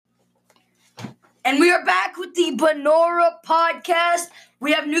And we are back with the Benora podcast.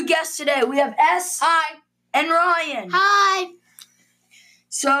 We have new guests today. We have S. Hi. And Ryan. Hi.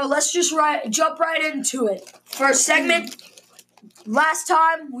 So let's just jump right into it. First segment. Last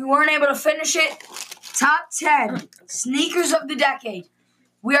time we weren't able to finish it. Top 10 sneakers of the decade.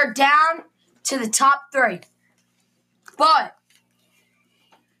 We are down to the top 3. But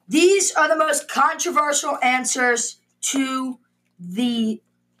these are the most controversial answers to the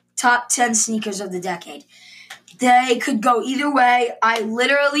top 10 sneakers of the decade. They could go either way. I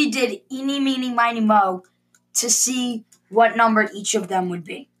literally did eeny, meeny, miny, mo to see what number each of them would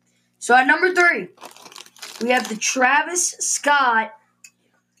be. So at number 3, we have the Travis Scott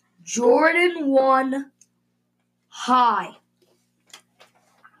Jordan 1 High.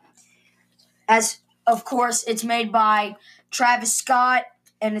 As, of course, it's made by Travis Scott,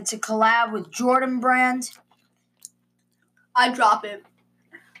 and it's a collab with Jordan Brand. I drop.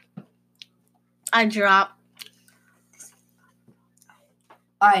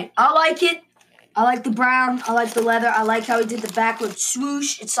 All right, I like it. I like the brown. I like the leather. I like how he did the backward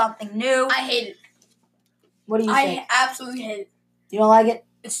swoosh. It's something new. I hate it. What do you think? I absolutely hate it. You don't like it?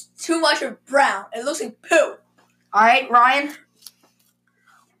 It's too much of brown. It looks like poo. All right, Ryan?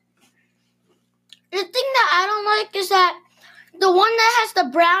 The thing that I don't like is that the one that has the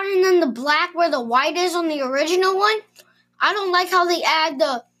brown and then the black where the white is on the original one, I don't like how they add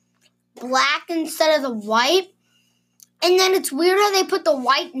the black instead of the white. And then it's weird how they put the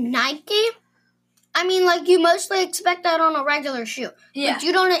white Nike. I mean, like, you mostly expect that on a regular shoe. Yeah. But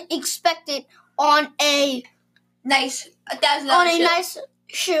you don't expect it on a nice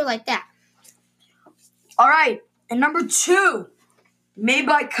shoe like that. All right, and number 2, made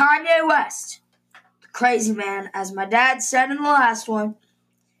by Kanye West. The crazy man, as my dad said in the last one,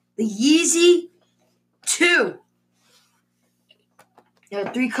 the Yeezy 2. There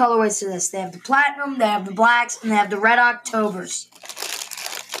are 3 colorways to this. They have the platinum, they have the blacks, and they have the red Octobers.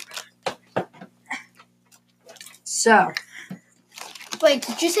 So. Wait,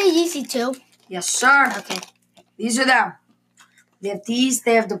 did you say Yeezy 2? Yes, sir. Okay. These are them. They have these,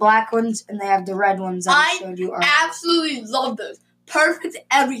 they have the black ones, and they have the red ones that I showed you earlier. I absolutely love those. Perfect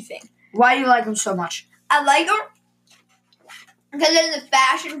everything. Why do you like them so much? I like them because they're the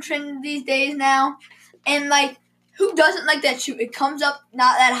fashion trend these days now. And, like, who doesn't like that shoe? It comes up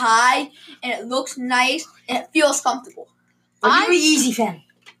not that high, and it looks nice, and it feels comfortable. Are you a Yeezy fan?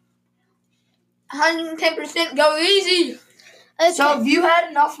 110% go easy. Okay. So if you had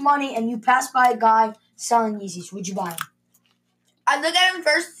enough money and you passed by a guy selling Yeezys, would you buy them? I'd look at them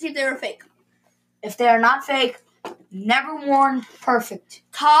first to see if they were fake. If they are not fake, never worn, perfect.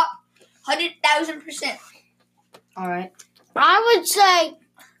 Top 100,000%. All right. I would say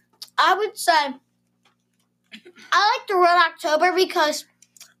I like the Red October because,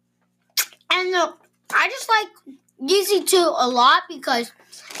 and I just like Yeezy 2 a lot because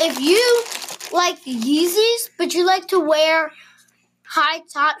if you like Yeezys, but you like to wear high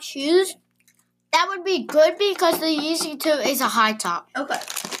top shoes, that would be good because the Yeezy 2 is a high top. Okay.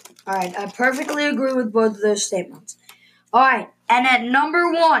 All right. I perfectly agree with both of those statements. All right. And at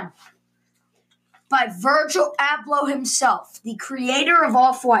number 1, by Virgil Abloh himself, the creator of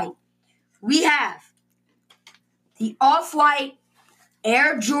Off-White, we have the Off-White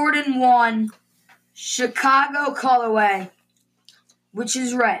Air Jordan 1 Chicago colorway, which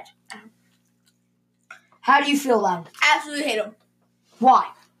is red. How do you feel about it? Absolutely hate them.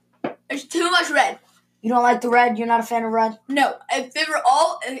 Why? There's too much red. You don't like the red? You're not a fan of red? No. If they were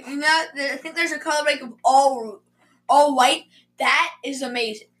all, I think there's a color break of all white. That is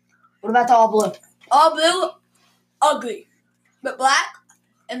amazing. What about the all blue? All blue, ugly. But black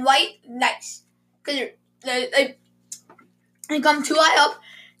and white, nice. Because they come too high up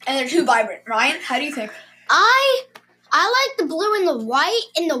and they're too vibrant. Ryan, how do you think? I like the blue and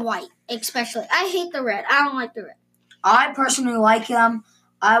the white especially. I hate the red. I don't like the red. I personally like them.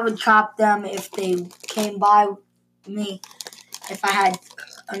 I would cop them if they came by me, if I had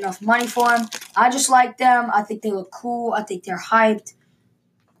enough money for them. I just like them. I think they look cool. I think they're hyped.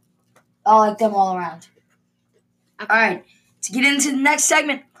 I like them all around. All right. To get into the next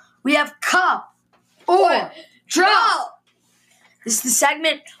segment, we have Cop or Drop. This is the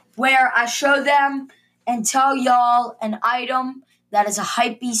segment where I show them and tell y'all an item that is a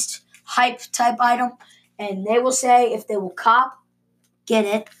hype type item, and they will say if they will cop, get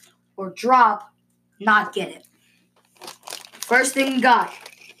it, or drop, not get it. First thing we got,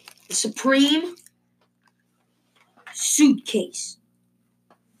 the Supreme suitcase.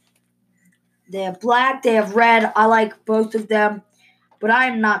 They have black, they have red. I like both of them, but I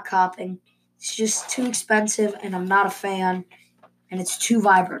am not copping. It's just too expensive, and I'm not a fan, and it's too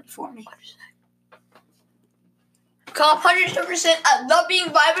vibrant for me. Cop 100%. I love being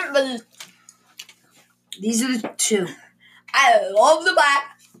vibrant, but These are the two. I love the black.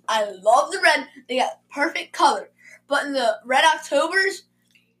 I love the red. They got perfect color. But in the Red Octobers,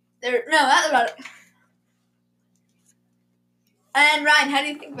 they're no, not the red. And Ryan, how do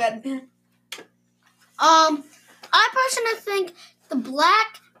you think about it? I personally think the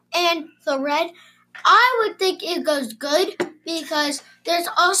black and the red, I would think it goes good because there's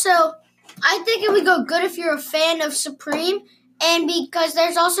also, I think it would go good if you're a fan of Supreme, and because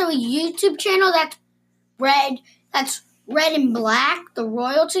there's also a YouTube channel that's red and black, the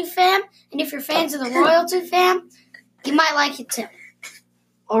Royalty Fam, and if you're fans of the Royalty Fam, you might like it too.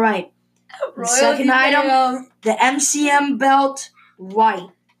 All right. The second item, the MCM belt, white.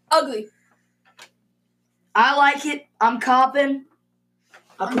 Ugly. I like it. I'm copping.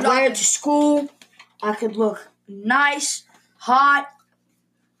 I I'm could wear dropping. it to school. I could look nice, hot.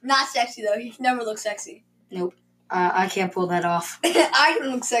 Not sexy though. He can never look sexy. Nope. I can't pull that off. I can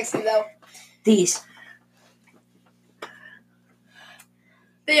look sexy though. These.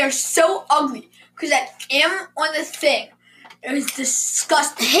 They are so ugly because that M on the thing, it was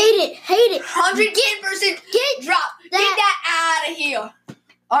disgusting. Hate it. 110% drop. Get that out of here.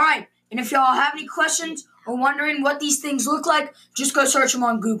 All right. And if y'all have any questions or wondering what these things look like, just go search them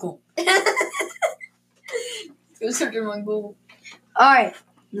on Google. Go search them on Google. All right.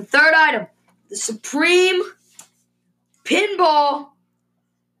 The third item, the Supreme Pinball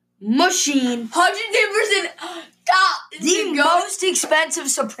Machine. 110% top. It's The most expensive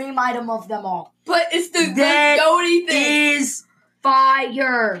Supreme item of them all. but it's the That goaty thing. is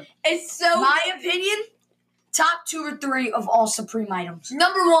fire. It's so My opinion, top 2 or 3 of all Supreme items.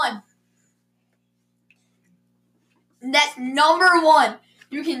 number one. That's number one.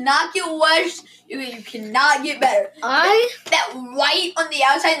 You cannot get worse. You cannot get better. That white on the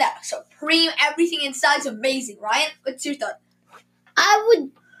outside, that Supreme, everything inside is amazing. Ryan, what's your thought? I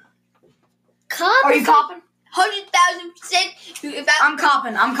would cop. Are you copping? 100,000%. If that, I'm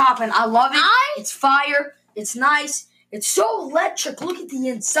copping. I love it. I- It's fire. It's nice. It's so electric. Look at the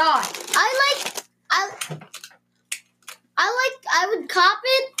inside. I would cop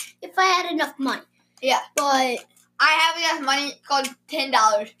it if I had enough money. Yeah. But I have enough money. It costs $10.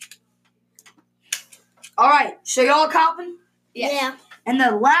 All right. So y'all copping? Yes. yeah. And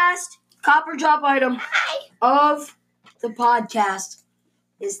the last copper drop item of the podcast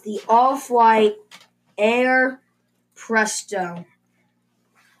is the Off-White Air Presto.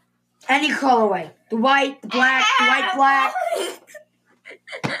 Any colorway. The white, the black, the white, black.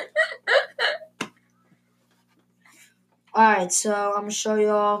 Alright, so I'm going to show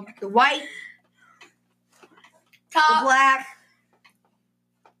y'all the white, the Cop. black,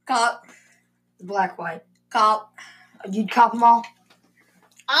 Cop. the black, white. Cop. You'd cop them all?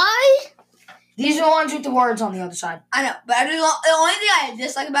 I These are the ones with the words on the other side. I know, but the only thing I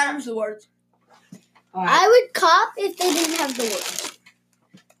dislike about them is the words. Alright. I would cop if they didn't have the words.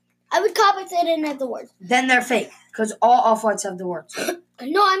 I would cop if they didn't have the words. Then they're fake, because all Off-Whites have the words.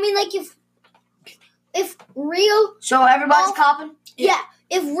 No, I mean like if real So everybody's Off- copping?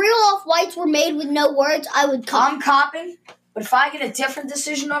 if real Off-Whites were made with no words, I would cop. I'm copping, but if I get a different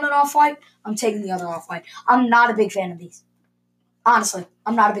decision on an Off-White, I'm taking the other Off-White. I'm not a big fan of these. Honestly,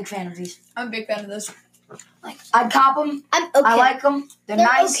 I'm not a big fan of these. I'm a big fan of this. I'd cop them. I'm okay. I like them. They're They're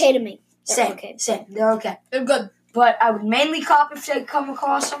nice. okay to me. They're Same. okay. Same. They're okay. They're good. But I would mainly cop if they come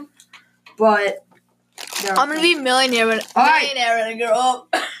across them. But they're I'm gonna okay. be a millionaire when All right. I grow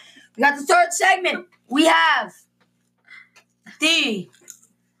up. We got the third segment. We have the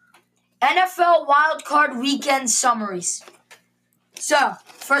NFL Wildcard Weekend summaries. So,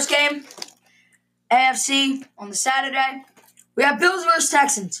 first game, AFC on the Saturday. We have Bills versus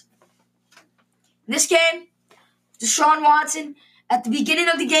Texans. In this game, Deshaun Watson, at the beginning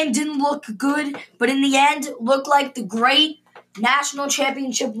of the game, didn't look good, but in the end, looked like the great national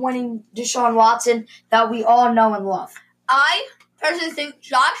championship winning Deshaun Watson that we all know and love. I personally think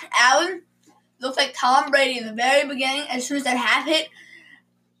Josh Allen looked like Tom Brady in the very beginning. As soon as that half hit,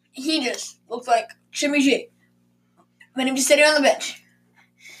 he just looked like Jimmy G when he was sitting on the bench.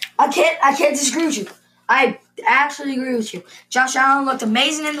 I can't disagree with you. I actually agree with you. Josh Allen looked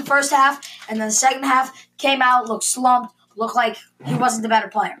amazing in the first half, and then the second half came out, looked slumped, looked like he wasn't the better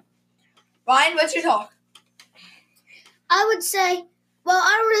player. Ryan, what's your talk? I would say, well,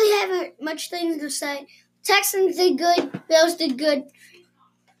 I don't really have much things to say. Texans did good. Bills did good.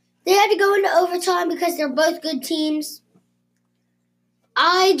 They had to go into overtime because they're both good teams.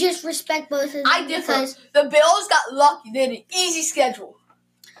 I just respect both of them I differ. because The Bills got lucky. They had an easy schedule.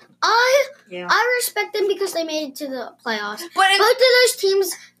 I Yeah. respect them because they made it to the playoffs. But if, Both of those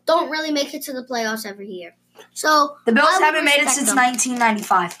teams don't really make it to the playoffs every year. So The Bills I would haven't made it respect since them.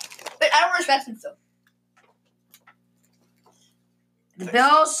 1995. But I don't respect him still. The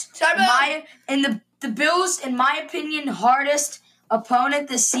Bills, Sorry about the Bills, in my opinion, hardest opponent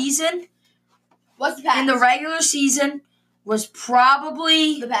this season what's the Pats? in the regular season was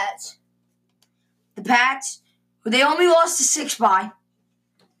probably The Pats. the Pats, who they only lost to 6 by,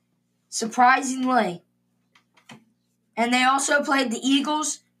 surprisingly. And they also played the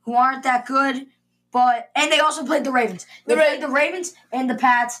Eagles, who aren't that good, and they also played the Ravens. They played the Ravens and the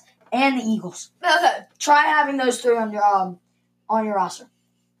Pats and the Eagles. Okay. Try having those 3 on your roster.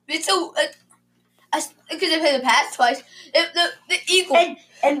 It's so because they play the Pats twice. The Eagles.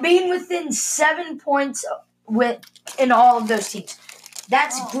 And being within 7 points in all of those teams.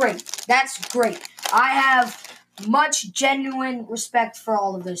 That's great. That's great. I have much genuine respect for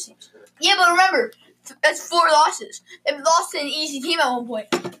all of those teams. Yeah, but remember, that's 4 losses. They've lost to an easy team at one point.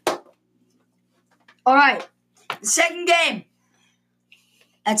 All right. The second game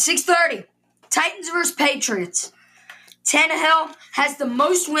at 6:30. Titans versus Patriots. Tannehill has the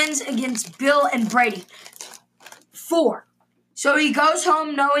most wins against Bill and Brady. 4. So he goes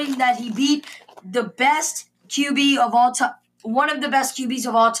home knowing that he beat the best QB of all time, one of the best QBs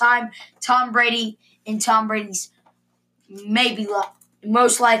of all time, Tom Brady, in Tom Brady's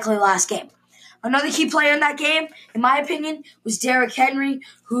most likely last game. Another key player in that game, in my opinion, was Derrick Henry,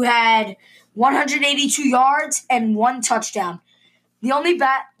 who had 182 yards and 1 touchdown. The only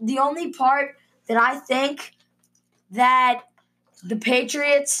part that I think that the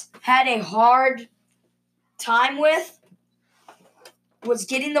Patriots had a hard time with was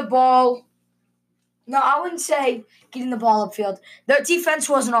getting the ball. No, I wouldn't say getting the ball upfield. Their defense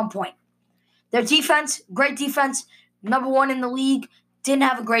wasn't on point. Their defense, great defense, number 1 in the league, didn't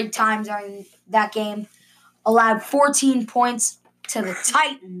have a great time during that game. Allowed 14 points to the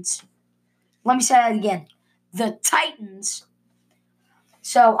Titans. Let me say that again. The Titans.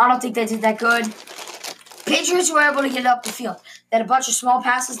 So I don't think they did that good. Patriots were able to get up the field. They had a bunch of small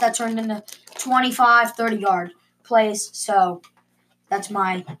passes that turned into 25, 30-yard plays. So that's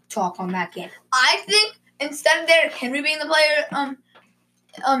my talk on that game. I think instead of Derrick Henry being the player,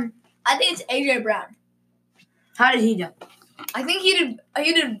 I think it's AJ Brown. How did he do? I think he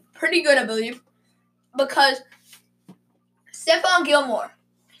did pretty good, I believe, because Stephon Gilmore.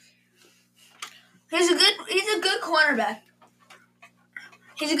 He's a good cornerback.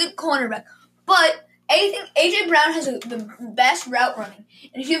 He's a good cornerback, but I think AJ Brown has the best route running,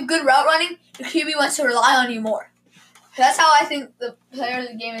 and if you have good route running, your QB wants to rely on you more. So that's how I think the player of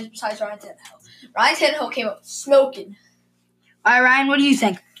the game is besides Ryan Tannehill. Ryan Tannehill came up smoking. All right, Ryan, what do you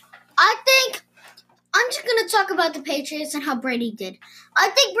think? I think I'm just going to talk about the Patriots and how Brady did. I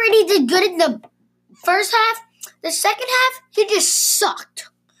think Brady did good in the first half. The second half, he just sucked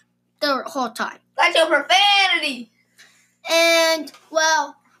the whole time. That's your profanity. And,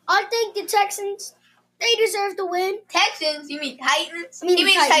 well, I think the Texans, they deserve to win. Texans? You mean Titans? I mean he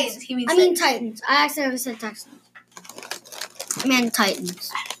means Titans. He means I mean Titans. Titans. I accidentally said Texans. I meant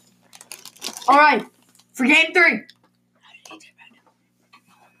Titans. All right, for game 3.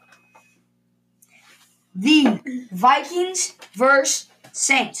 The Vikings versus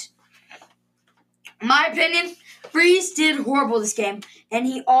Saints. In my opinion, Breeze did horrible this game, and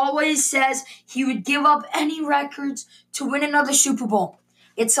he always says he would give up any records to win another Super Bowl.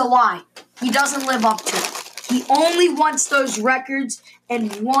 It's a lie. He doesn't live up to it. He only wants those records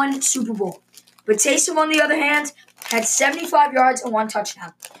and 1 Super Bowl. But Taysom, on the other hand, had 75 yards and 1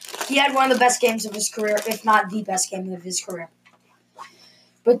 touchdown. He had one of the best games of his career, if not the best game of his career.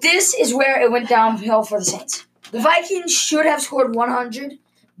 But this is where it went downhill for the Saints. The Vikings should have scored 100,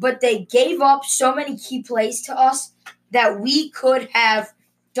 but they gave up so many key plays to us that we could have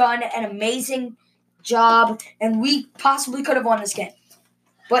done an amazing job, and we possibly could have won this game.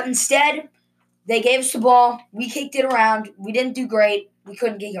 But instead, they gave us the ball. We kicked it around. We didn't do great. We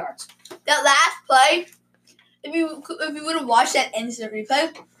couldn't get yards. That last play, if you would have watched that instant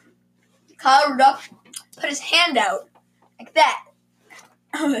replay, Kyle Rudolph put his hand out like that.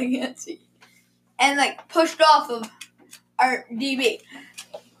 Oh, I can't see. And pushed off of our DB.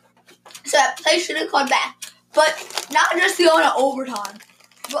 So that play should have gone back. But not just to go into overtime,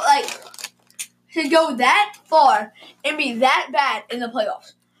 but to go that far and be that bad in the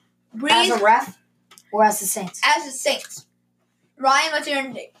playoffs. As a ref or as the Saints? As the Saints. Ryan, what's your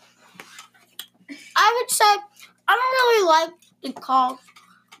take? I would say I don't really like the call.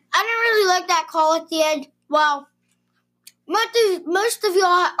 I didn't really like that call at the end. Well, most of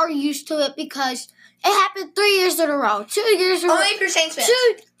y'all are used to it because it happened 3 years in a row. 2 years in a row. Only for Saints fans.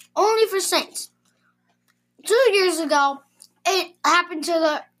 Only for Saints. 2 years ago, it happened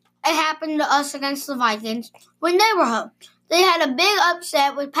to it happened to us against the Vikings when they were home. They had a big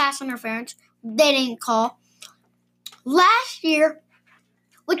upset with pass interference. They didn't call. Last year,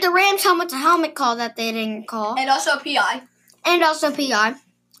 with the Rams helmet-to-helmet call that they didn't call. And also PI. And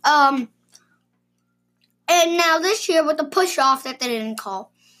now this year with the push-off that they didn't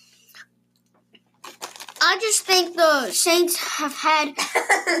call. I just think the Saints has had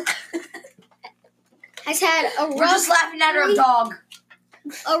a We're just laughing at our dog.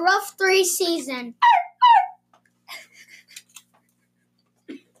 rough 3 season.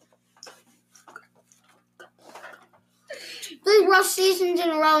 3 rough seasons in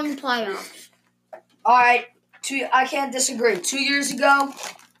a row in the playoffs. All right, I can't disagree. 2 years ago,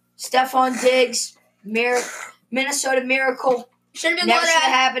 Stephon Diggs, Minnesota Miracle. Should have been Never should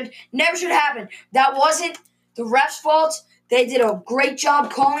have happened. Never should have happened. That wasn't the refs' fault. They did a great job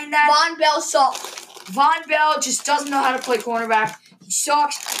calling that. Von Bell sucks. Von Bell just doesn't know how to play cornerback. He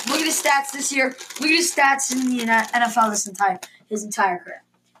sucks. Look at his stats this year. Look at his stats in the NFL his entire career.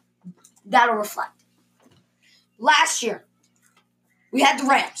 That'll reflect. Last year, we had the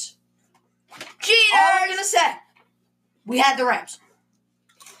Rams. Cheaters! All I'm gonna say, we had the Rams.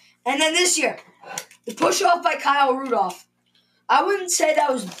 And then this year, the push off by Kyle Rudolph. I wouldn't say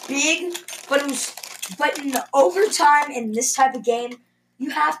that was big, but in the overtime in this type of game, you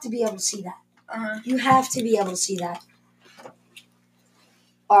have to be able to see that. Uh-huh. You have to be able to see that.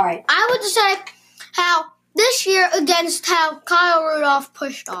 All right. I would say how this year against how Kyle Rudolph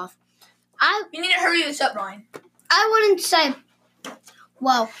pushed off. You need to hurry this up, Ryan. I wouldn't say.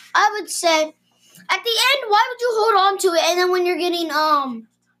 Well, I would say at the end, why would you hold on to it? And then when you're getting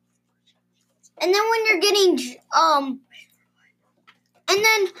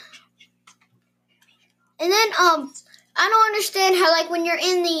I don't understand how, like, when you're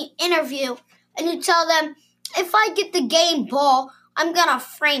in the interview and you tell them, if I get the game ball, I'm gonna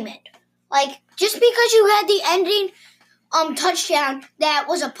frame it. Like, just because you had the ending touchdown that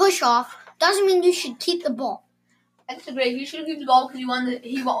was a push off doesn't mean you should keep the ball. I disagree. He should have kept the ball because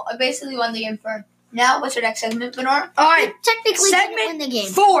he basically won the game for him. Now, what's your next segment, Bernard? All right. Technically, didn't Segment win the game.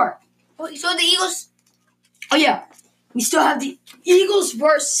 4. So the Eagles. Oh, yeah. We still have the Eagles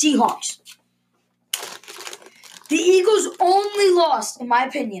versus Seahawks. The Eagles only lost, in my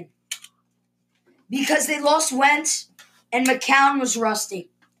opinion, because they lost Wentz and McCown was rusty.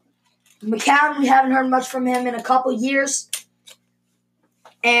 McCown, we haven't heard much from him in a couple years.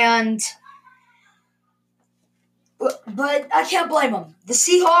 But I can't blame them. The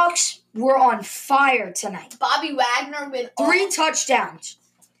Seahawks were on fire tonight. Bobby Wagner with 3 touchdowns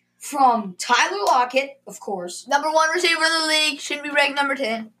from Tyler Lockett, of course. number 1 receiver in the league. Shouldn't be ranked number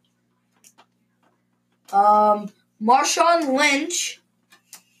 10. Marshawn Lynch.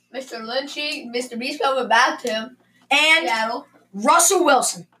 Mr. Lynchy, Mr. Beast coming back to him. And Seattle. Russell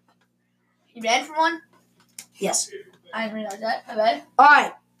Wilson. He ran for one? Yes. I didn't realize that. My bad. All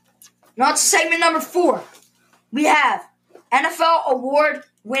right. Now to segment number 4. We have NFL award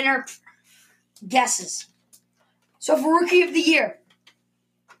winner guesses. So for Rookie of the Year,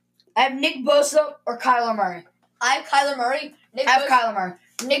 I have Nick Bosa or Kyler Murray. I have Kyler Murray. Kyler Murray.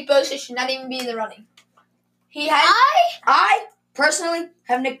 Nick Bosa should not even be in the running. I personally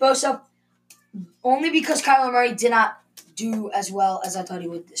have Nick Bosa only because Kyler Murray did not do as well as I thought he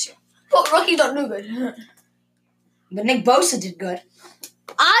would this year. But rookies don't do good. But Nick Bosa did good.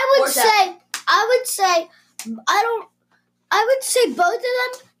 I would say both of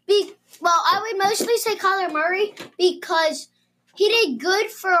them. I would mostly say Kyler Murray because he did good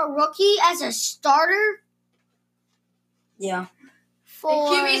for a rookie as a starter. Yeah. For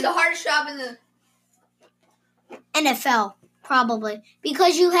QB the hardest job in the NFL, probably.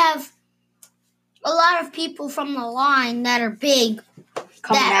 Because you have a lot of people from the line that are big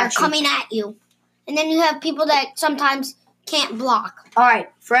coming at you. And then you have people that sometimes can't block. All right,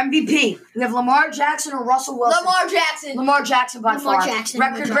 for MVP, we have Lamar Jackson or Russell Wilson. Lamar Jackson by far.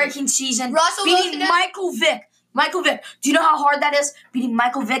 Record-breaking season. Russell beating Wilson. Michael Vick. Michael Vick. Do you know how hard that is? Beating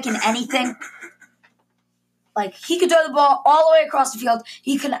Michael Vick in anything? Like, he can throw the ball all the way across the field.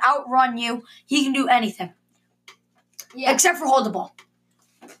 He can outrun you. He can do anything. Yeah. Except for hold the ball.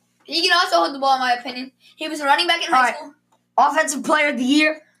 He can also hold the ball, in my opinion. He was a running back in high school. Offensive Player of the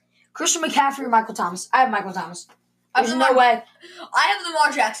Year, Christian McCaffrey or Michael Thomas. I have Michael Thomas. There's no way. I have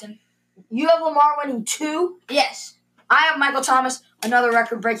Lamar Jackson. You have Lamar winning 2? Yes. I have Michael Thomas, another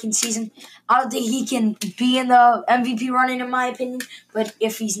record-breaking season. I don't think he can be in the MVP running, in my opinion. But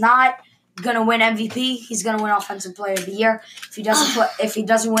if he's not going to win MVP, he's going to win Offensive Player of the Year. If he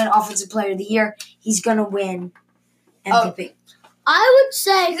doesn't win Offensive Player of the Year, he's going to win MVP. I would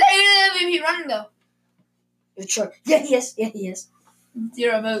say he's not even MVP running though. Sure. Yeah, he is.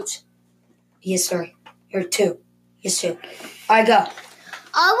 0 votes. Yes, 3. Or 2. Yes, 2. All right, go.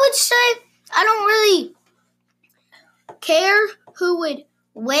 I would say I don't really care who would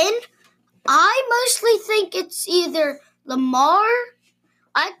win. I mostly think it's either Lamar.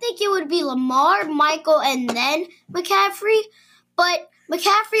 I think it would be Lamar, Michael, and then McCaffrey. But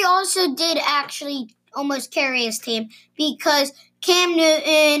McCaffrey also did actually almost carry his team because Cam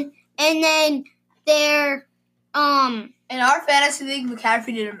Newton and then their In our fantasy league,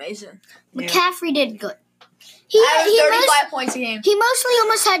 McCaffrey did amazing. McCaffrey did good. Averaged 35 points a game. He mostly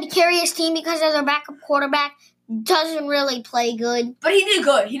almost had to carry his team because of their backup quarterback doesn't really play good. But he did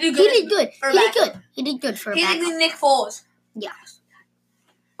good. He did good. He did good. For a He did backup. good. He did good for a He backup. did Nick Foles. Yeah.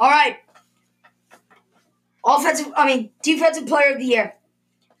 All right. Defensive player of the year.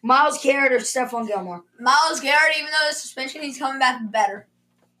 Myles Garrett or Stephon Gilmore? Myles Garrett, even though the suspension, he's coming back better.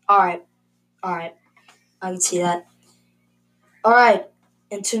 All right. I can see that. All right.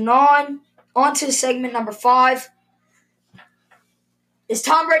 And on to segment number 5. Is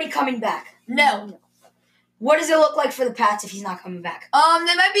Tom Brady coming back? No. What does it look like for the Pats if he's not coming back?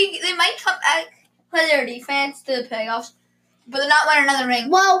 They might come back play their defense to the playoffs, but they're not winning another ring.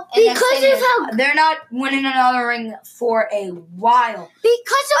 Well, And that's because of how They're not winning another ring for a while.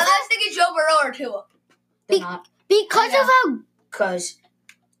 Unless they get Joe Burrow or Tua. They're not. because I of how Because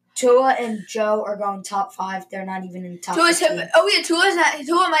Tua and Joe are going top 5. They're not even in the top Tua's 15. hip. Oh yeah,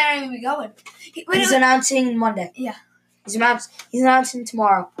 Tua might not even be going. He's announcing Monday. Yeah. He's announcing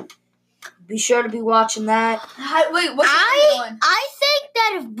tomorrow. Be sure to be watching that. Wait, what's he going? I think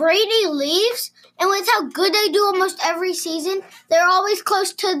that if Brady leaves and with how good they do almost every season, they're always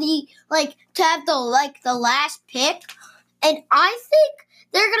close to to have the last pick. And I think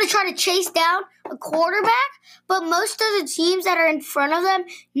they're gonna try to chase down a quarterback, but most of the teams that are in front of them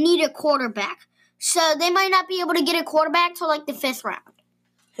need a quarterback. So they might not be able to get a quarterback till the 5th round.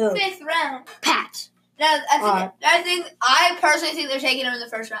 Who? 5th round. Pats. No, I personally think they're taking him in the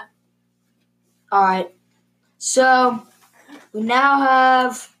 1st round. All right. So we now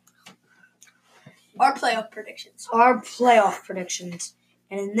have Our playoff predictions. our playoff predictions.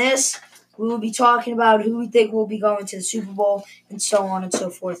 And in this, we will be talking about who we think will be going to the Super Bowl and so on and so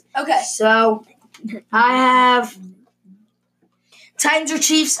forth. Okay. So I have Titans or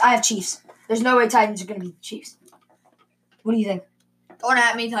Chiefs. I have Chiefs. There's no way Titans are going to beat the Chiefs. What do you think? Don't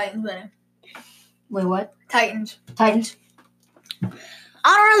at me, Titans winning. Wait, what? Titans. Titans?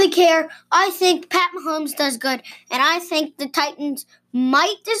 I don't really care. I think Pat Mahomes does good, and I think the Titans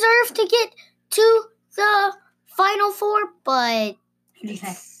might deserve to get to the Final Four, but Who do you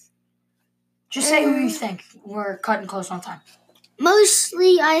think? Just say who you think. We're cutting close on time.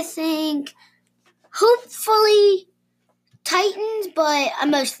 mostly I think, hopefully, Titans, but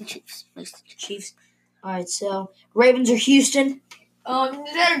mostly Chiefs. Chiefs. All right, so Ravens or Houston?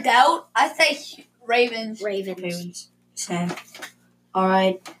 Without a doubt, I say Ravens. Ravens. Same. All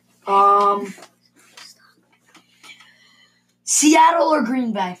right. Seattle or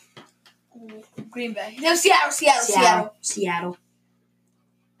Green Bay? Green Bay. No, Seattle.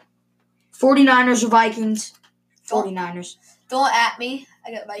 49ers or Vikings? 49ers. Don't at me.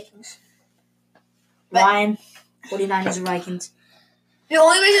 I got Vikings. Ryan, 49ers or Vikings? The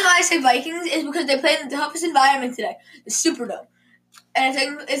only reason why I say Vikings is because they play in the toughest environment today, the Superdome. And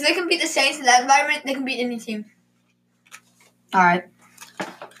if they can beat the Saints in that environment, they can beat any team. All right.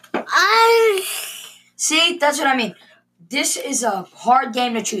 See, that's what I mean. This is a hard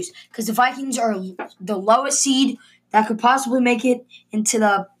game to choose because the Vikings are the lowest seed that could possibly make it into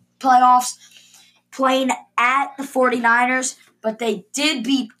the playoffs, playing at the 49ers, but they did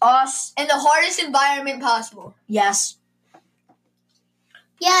beat us. In the hardest environment possible. Yes.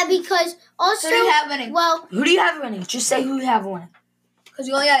 Yeah, because also, So they have winning. well, Who do you have winning? Just say who you have winning. Because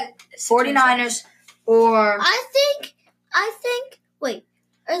you only got 49ers or... I think, wait,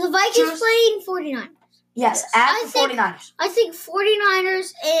 are the Vikings Choose. playing 49ers? Yes, Yes. at I the think- 49ers. I think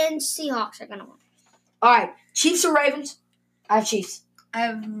 49ers and Seahawks are going to win. All right. Chiefs or Ravens? I have Chiefs. I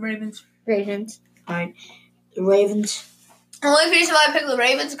have Ravens. Ravens. All right. The Ravens. The only reason why I picked the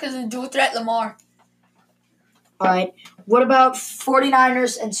Ravens is because of the dual threat Lamar. All right. What about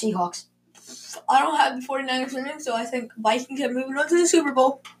 49ers and Seahawks? I don't have the 49ers winning, so I think Vikings are moving on to the Super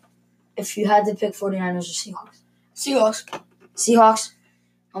Bowl. If you had to pick 49ers or Seahawks. Seahawks. Seahawks.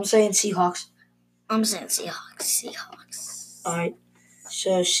 I'm saying Seahawks. I'm saying Seahawks. All right.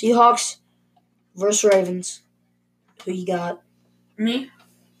 So Seahawks versus Ravens. Who you got? Me?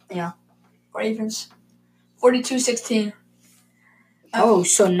 Yeah. Ravens. 42-16. Oh,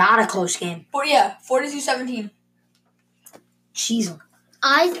 so not a close game. 42-17. Jeez.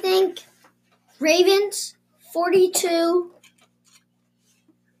 I think Ravens 42,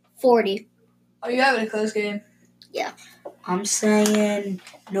 40. Oh, you having a close game. I'm saying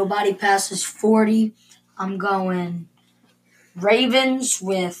nobody passes 40. I'm going Ravens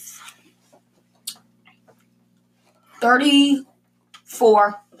with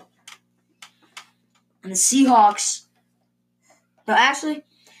 34. And the Seahawks. No, actually,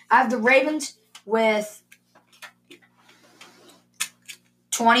 I have the Ravens with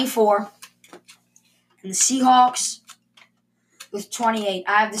 24. And the Seahawks with 28.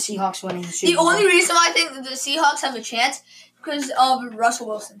 I have the Seahawks winning the Super The Bowl. only reason why I think that the Seahawks have a chance because of Russell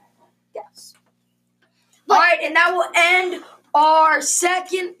Wilson. Yes. All right, and that will end our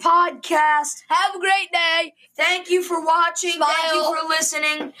second podcast. Have a great day. Thank you for watching. Thank you Smile. for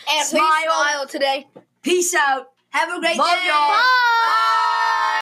listening. And please Smile. smile today. Peace out. Have a great Love day. y'all. Bye.